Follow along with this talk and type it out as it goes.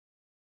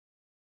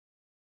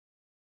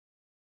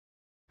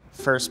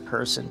first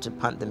person to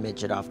punt the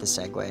midget off the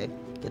Segway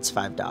gets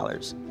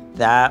 $5.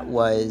 That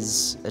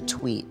was a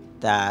tweet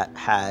that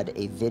had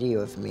a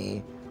video of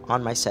me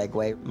on my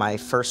Segway, my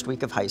first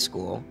week of high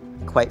school,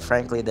 quite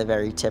frankly, the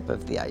very tip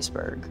of the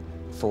iceberg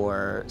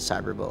for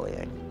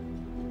cyberbullying.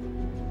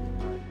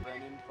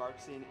 Brandon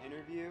Farbstein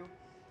interview,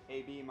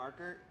 AB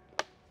marker.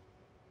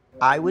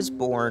 I was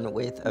born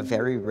with a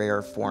very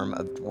rare form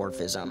of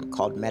dwarfism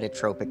called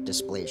metatropic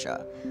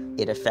dysplasia.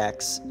 It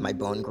affects my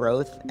bone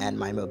growth and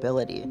my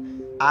mobility.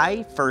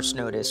 I first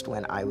noticed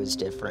when I was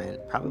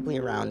different, probably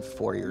around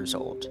 4 years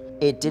old.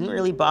 It didn't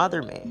really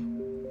bother me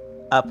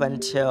up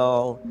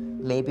until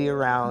maybe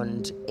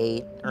around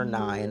 8 or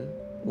 9,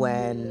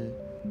 when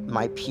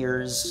my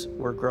peers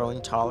were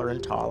growing taller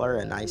and taller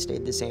and I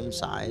stayed the same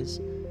size.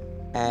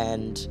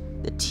 And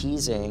the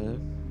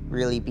teasing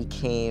really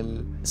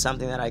became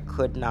something that I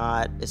could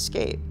not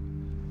escape.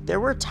 There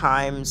were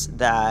times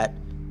that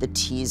the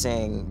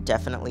teasing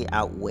definitely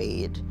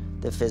outweighed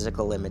the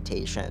physical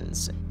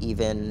limitations,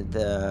 even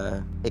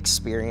the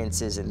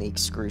experiences and the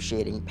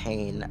excruciating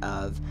pain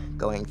of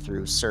going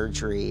through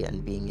surgery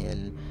and being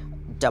in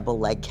double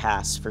leg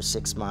casts for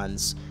 6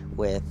 months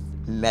with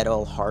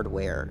metal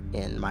hardware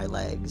in my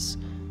legs.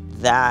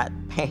 That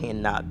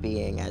pain not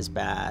being as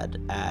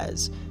bad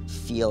as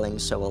feeling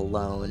so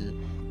alone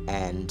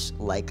and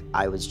like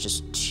I was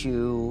just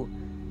too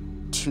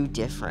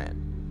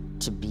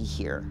different to be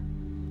here.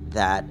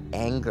 That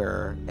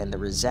anger and the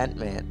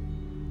resentment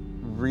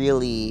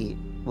really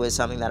was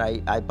something that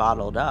I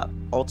bottled up.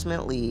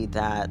 Ultimately,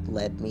 that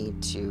led me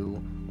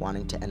to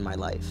wanting to end my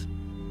life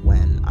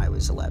when I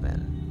was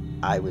 11.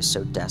 I was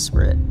so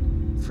desperate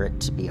for it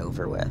to be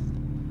over with.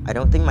 I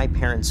don't think my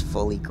parents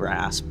fully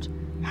grasped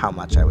how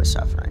much I was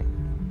suffering.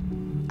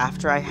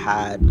 After I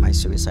had my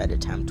suicide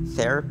attempt,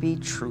 therapy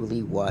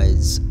truly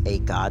was a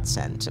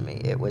godsend to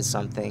me. It was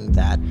something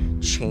that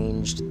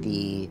changed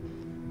the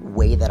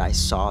way that I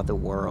saw the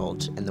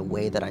world and the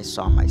way that I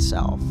saw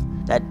myself.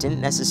 That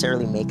didn't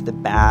necessarily make the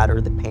bad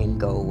or the pain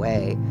go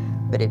away,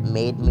 but it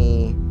made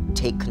me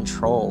take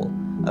control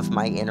of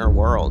my inner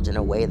world in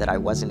a way that I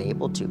wasn't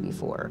able to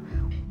before.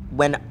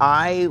 When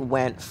I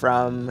went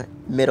from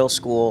middle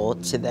school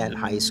to then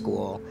high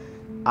school,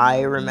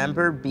 I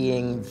remember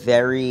being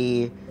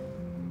very,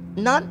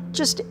 not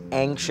just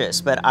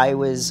anxious, but I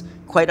was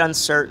quite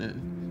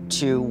uncertain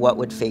to what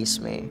would face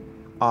me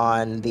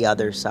on the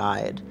other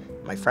side.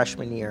 My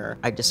freshman year,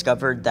 I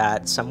discovered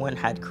that someone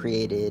had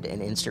created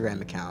an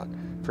Instagram account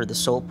for the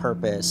sole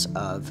purpose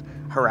of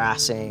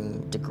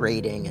harassing,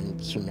 degrading, and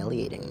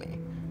humiliating me.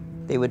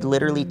 They would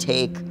literally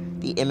take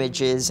the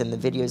images and the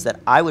videos that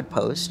I would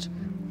post,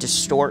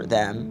 distort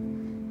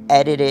them,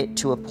 edit it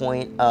to a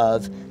point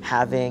of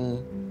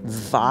having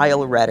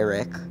vile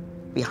rhetoric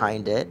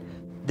behind it.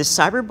 The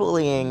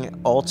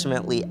cyberbullying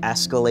ultimately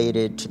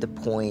escalated to the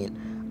point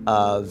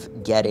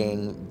of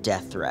getting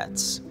death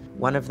threats.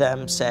 One of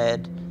them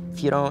said,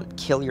 "If you don't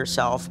kill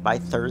yourself by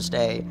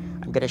Thursday,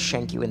 I'm gonna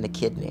shank you in the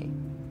kidney."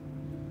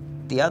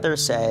 The other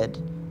said,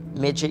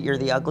 "Midget, you're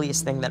the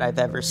ugliest thing that I've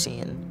ever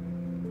seen.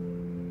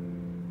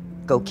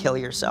 Go kill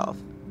yourself."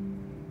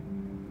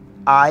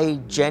 I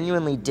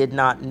genuinely did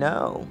not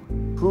know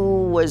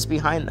who was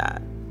behind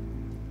that.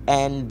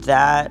 And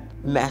that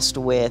messed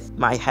with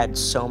my head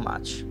so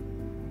much.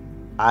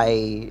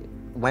 I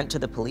went to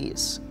the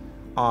police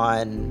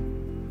on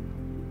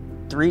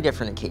 3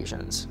 different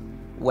occasions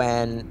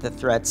when the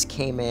threats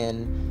came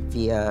in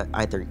via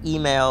either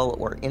email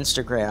or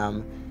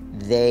Instagram.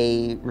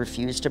 They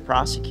refused to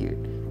prosecute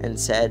and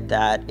said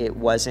that it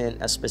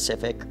wasn't a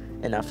specific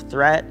enough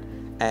threat,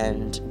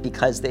 and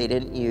because they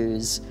didn't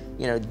use,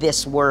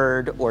 this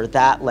word or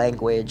that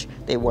language,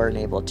 they weren't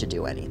able to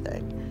do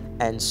anything.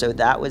 And so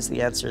that was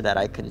the answer that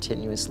I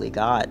continuously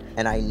got,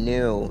 and I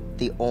knew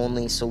the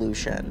only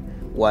solution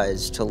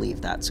was to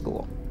leave that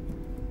school.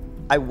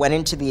 I went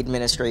into the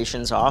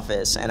administration's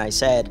office and I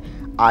said,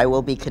 "I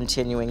will be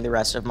continuing the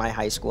rest of my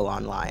high school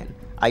online.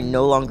 I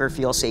no longer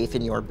feel safe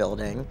in your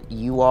building.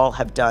 You all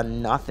have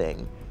done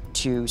nothing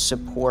to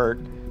support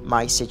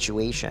my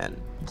situation.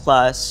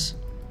 Plus,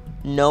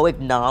 no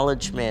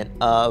acknowledgement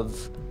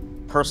of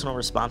personal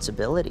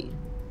responsibility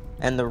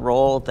and the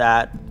role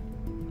that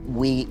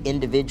we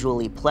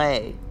individually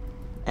play,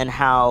 and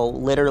how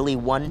literally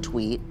one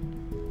tweet,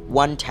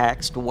 one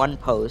text, one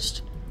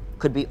post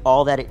could be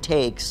all that it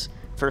takes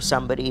for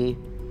somebody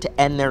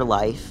to end their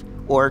life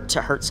or to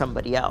hurt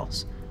somebody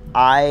else."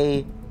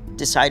 I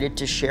decided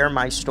to share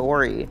my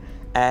story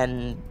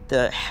and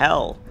the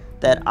hell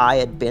that I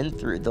had been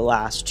through the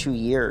last 2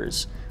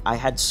 years. I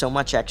had so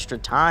much extra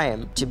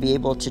time to be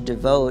able to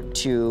devote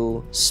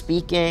to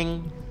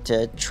speaking,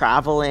 to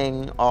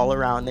traveling all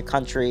around the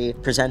country,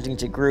 presenting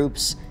to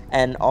groups,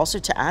 and also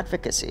to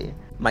advocacy.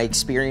 My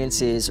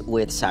experiences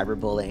with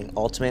cyberbullying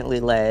ultimately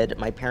led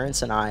my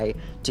parents and I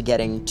to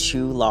getting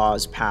 2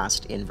 laws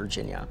passed in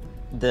Virginia.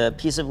 The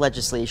piece of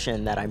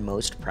legislation that I'm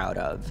most proud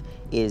of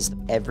is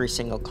every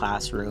single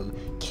classroom,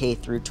 K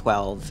through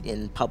 12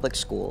 in public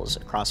schools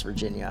across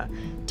Virginia,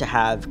 to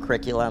have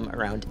curriculum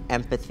around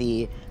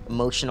empathy,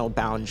 emotional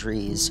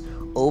boundaries,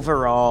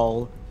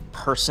 overall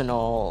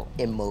personal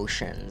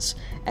emotions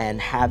and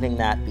having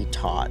that be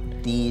taught.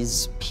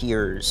 These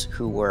peers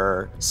who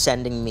were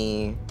sending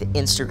me the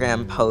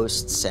Instagram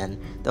posts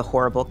and the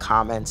horrible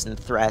comments and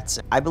threats,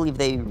 I believe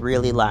they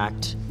really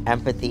lacked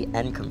empathy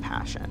and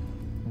compassion.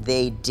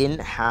 They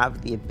didn't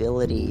have the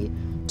ability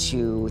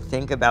to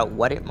think about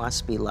what it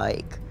must be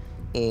like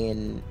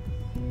in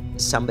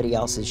somebody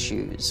else's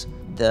shoes.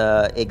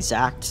 The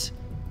exact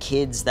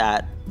kids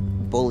that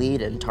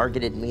bullied and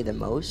targeted me the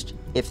most,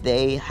 if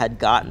they had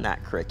gotten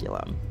that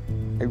curriculum,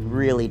 I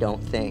really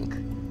don't think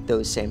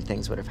those same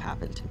things would have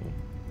happened to me.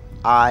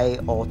 I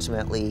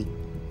ultimately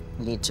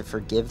need to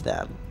forgive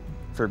them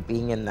for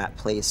being in that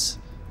place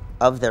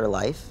of their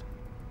life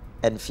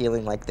and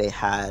feeling like they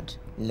had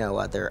no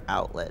other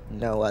outlet,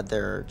 no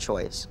other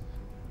choice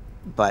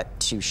but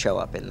to show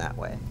up in that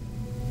way.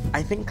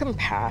 I think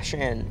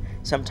compassion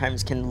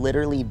sometimes can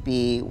literally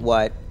be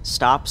what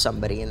stops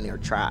somebody in their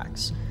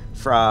tracks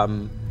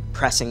from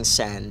pressing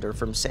send or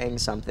from saying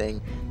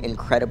something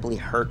incredibly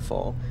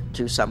hurtful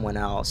to someone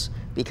else,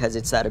 because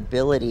it's that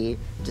ability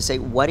to say,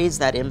 what is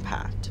that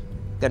impact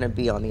going to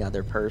be on the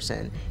other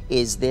person?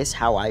 Is this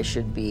how I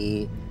should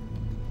be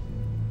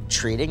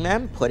treating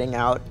them, putting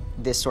out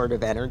this sort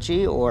of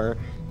energy, or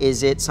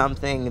is it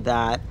something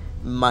that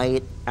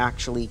might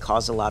actually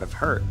cause a lot of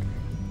hurt?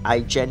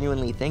 I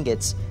genuinely think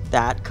it's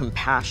that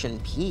compassion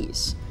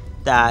piece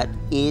that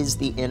is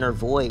the inner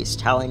voice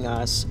telling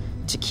us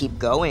to keep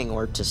going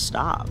or to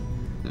stop.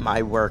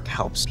 My work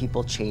helps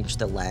people change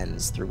the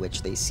lens through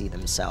which they see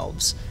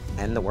themselves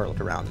and the world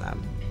around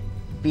them.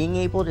 Being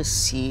able to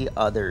see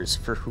others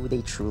for who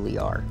they truly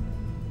are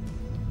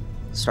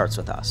starts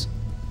with us.